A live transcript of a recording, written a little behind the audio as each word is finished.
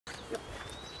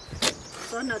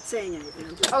so I'm not saying anything.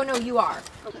 I'm just... Oh, no, you are.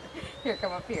 Okay. Here,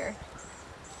 come up here.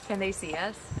 Can they see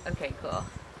us? Okay, cool.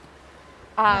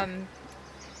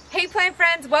 Hey plant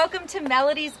friends, welcome to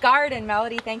Melody's Garden.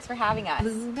 Melody, thanks for having us.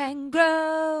 Bloom and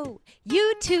Grow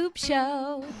YouTube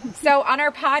show. So on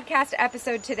our podcast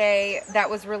episode today that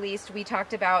was released, we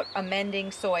talked about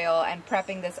amending soil and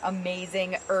prepping this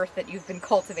amazing earth that you've been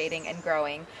cultivating and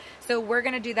growing. So we're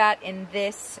going to do that in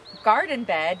this garden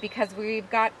bed because we've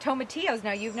got tomatillos.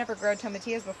 Now, you've never grown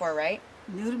tomatillos before, right?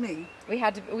 New to me. We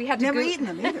had to never eaten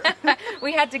them either.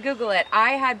 We had to Google it.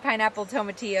 I had pineapple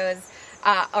tomatillos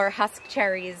or husk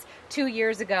cherries 2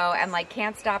 years ago and like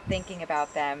can't stop thinking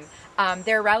about them.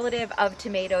 They're a relative of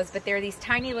tomatoes, but they're these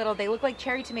tiny little, they look like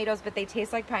cherry tomatoes, but they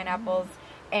taste like pineapples.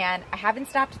 And I haven't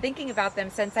stopped thinking about them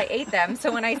since I ate them.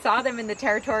 So when I saw them in the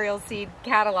Territorial Seed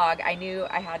Catalog, I knew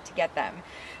I had to get them.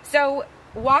 So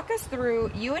walk us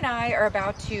through, you and I are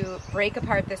about to break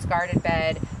apart this garden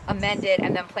bed, amend it,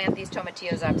 and then plant these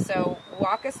tomatillos up. So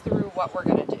walk us through what we're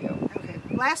gonna do. Okay,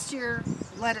 last year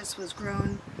lettuce was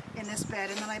grown in this bed,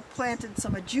 and then I planted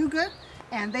some ajuga,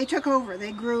 and they took over.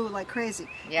 They grew like crazy.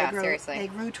 Yeah, seriously. They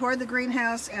grew toward the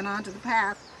greenhouse and onto the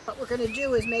path. What we're going to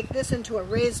do is make this into a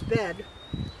raised bed,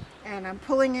 and I'm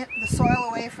pulling the soil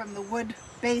away from the wood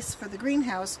base for the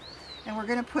greenhouse, and we're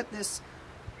going to put this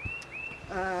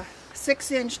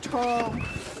 6-inch tall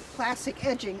plastic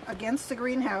edging against the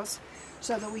greenhouse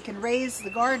so that we can raise the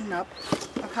garden up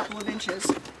a couple of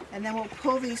inches, and then we'll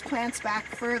pull these plants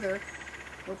back further.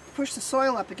 We'll push the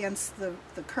soil up against the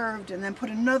curved, and then put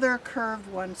another curved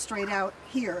one straight out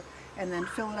here, and then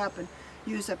fill it up and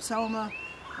use Espoma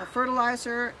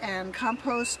fertilizer and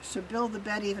compost to build the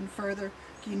bed even further.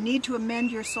 You need to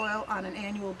amend your soil on an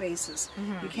annual basis.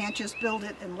 You can't just build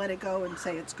it and let it go and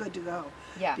say it's good to go.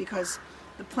 Yeah. Because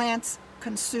the plants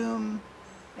consume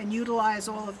and utilize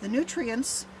all of the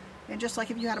nutrients, and just like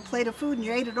if you had a plate of food and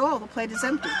you ate it all, the plate is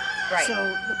empty. Right. So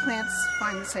the plants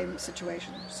find the same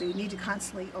situation. So you need to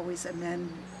constantly always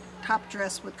amend, top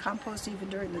dress with compost even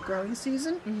during the growing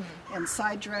season, and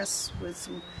side dress with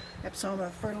some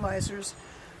Espoma fertilizers.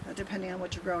 Depending on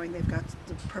what you're growing, they've got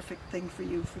the perfect thing for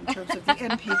you in terms of the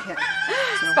NPK.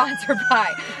 So. Sponsored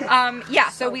by. Yeah,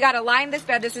 so we got to line this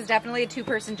bed. This is definitely a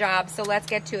two-person job, so let's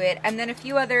get to it. And then a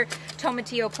few other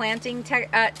tomatillo planting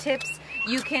tips.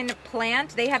 You can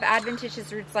plant, they have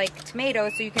adventitious roots like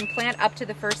tomatoes, so you can plant up to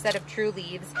the first set of true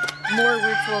leaves. More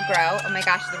roots will grow. Oh my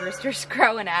gosh, the rooster's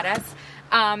crowing at us.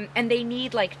 And they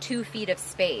need like 2 feet of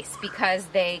space because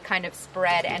they kind of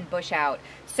spread and bush out.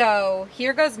 So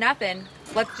here goes nothing.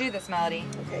 Let's do this, Melody.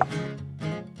 Okay.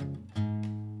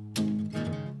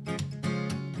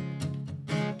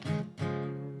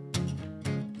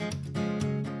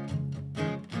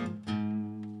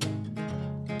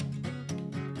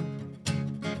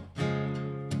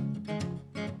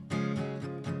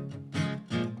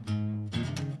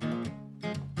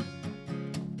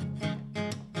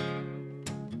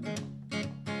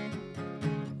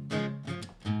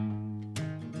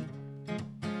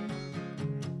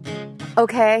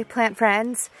 Okay, plant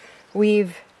friends,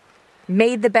 we've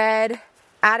made the bed,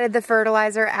 added the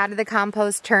fertilizer, added the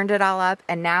compost, turned it all up,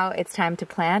 and now it's time to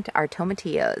plant our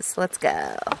tomatillos. Let's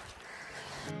go.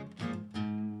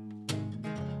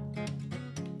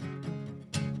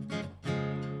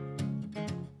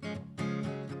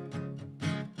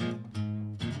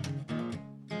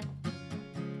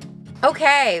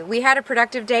 Okay, we had a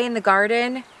productive day in the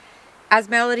garden. As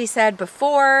Melody said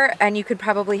before, and you could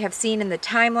probably have seen in the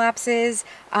time lapses,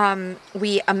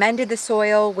 we amended the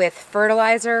soil with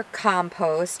fertilizer,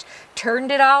 compost,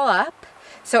 turned it all up,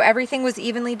 so everything was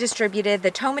evenly distributed. The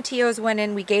tomatillos went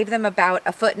in, we gave them about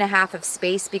 1.5 feet of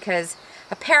space because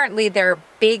apparently they're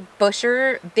big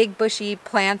bushy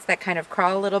plants that kind of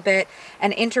crawl a little bit,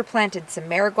 and interplanted some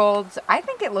marigolds. I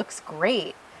think it looks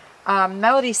great.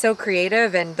 Melody's so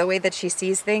creative, and the way that she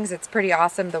sees things, it's pretty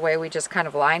awesome the way we just kind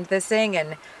of lined this thing,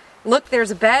 and look, there's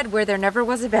a bed where there never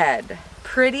was a bed.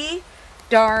 Pretty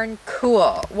darn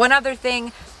cool. One other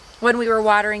thing, when we were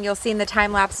watering, you'll see in the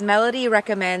time lapse, Melody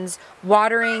recommends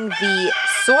watering the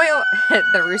soil.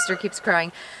 The rooster keeps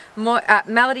crowing.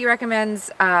 Melody recommends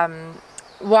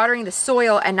watering the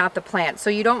soil and not the plant.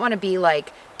 So you don't want to be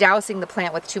like dousing the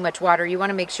plant with too much water. You want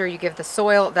to make sure you give the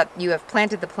soil that you have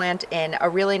planted the plant in a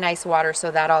really nice water so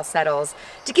that all settles,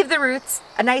 to give the roots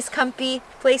a nice comfy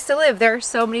place to live. There are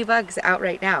so many bugs out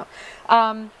right now.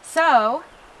 So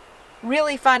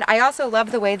really fun. I also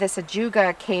love the way this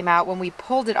ajuga came out when we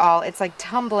pulled it all. It's like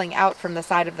tumbling out from the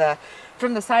side of the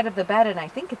bed, and I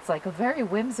think it's like a very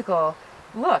whimsical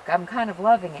look. I'm kind of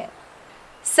loving it.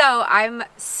 So I'm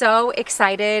so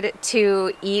excited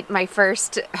to eat my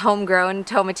first homegrown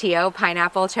tomatillo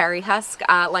pineapple cherry husk.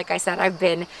 Like I said, I've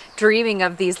been dreaming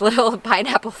of these little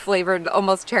pineapple flavored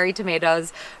almost cherry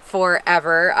tomatoes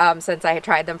forever, since I had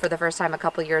tried them for the first time a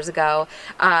couple years ago.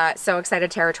 So excited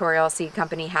Territorial Seed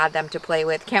Company had them to play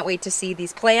with. Can't wait to see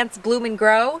these plants bloom and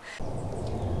grow.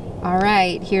 All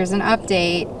right, here's an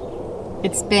update.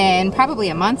 It's been probably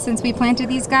a month since we planted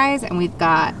these guys, and we've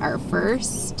got our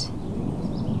first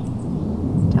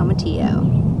tomatillo.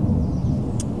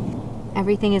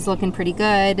 Everything is looking pretty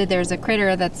good. There's a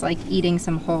critter that's like eating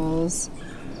some holes,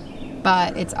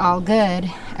 but it's all good.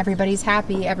 Everybody's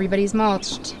happy, everybody's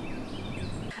mulched.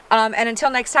 And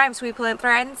until next time, sweet plant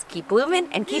friends, keep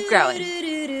blooming and keep growing.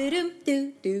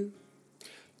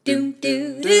 Dum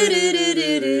dum doo doo doo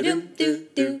doo doo dum doo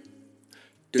doo.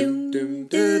 Dum dum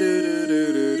doo doo doo.